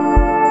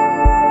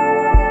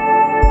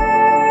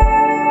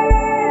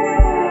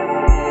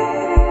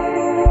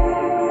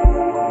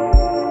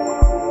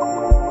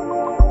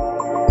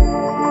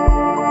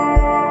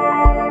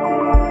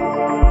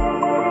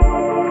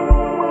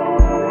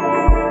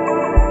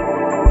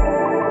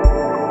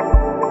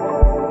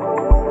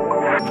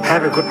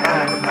 Have a good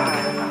time now.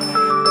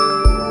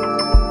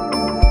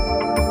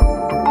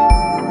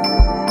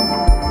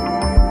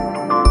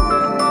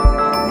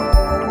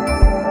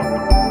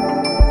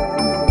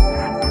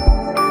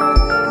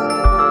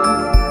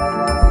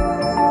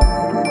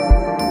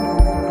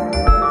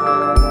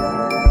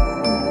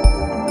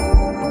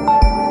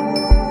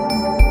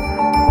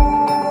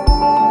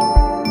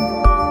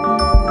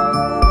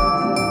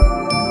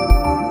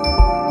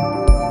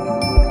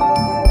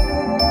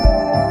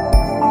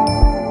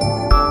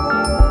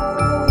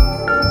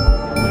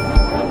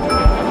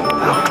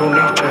 Our true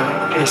nature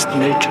is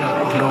nature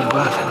of no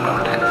birth and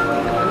no death.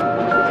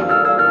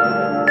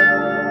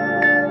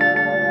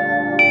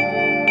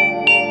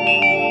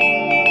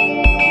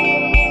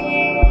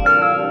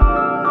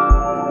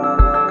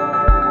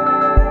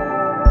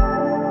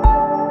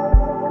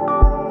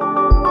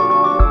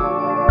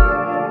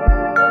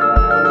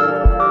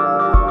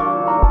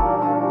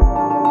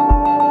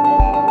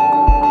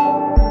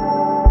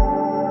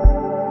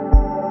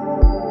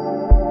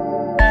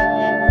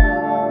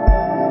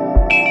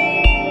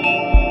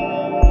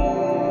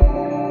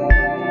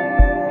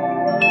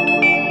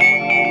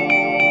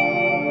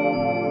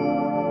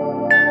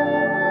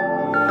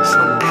 So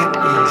that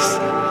is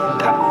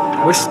the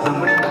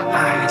wisdom, the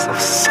eyes of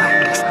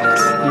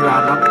sightlessness. You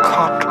are not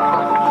caught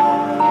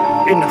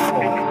in a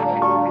form.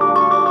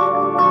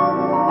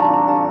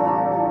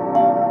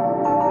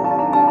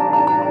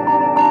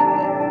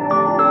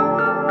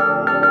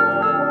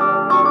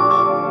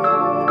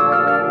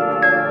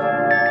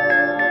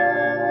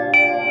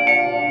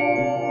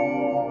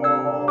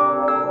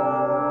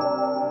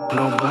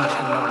 No birth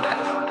and no death.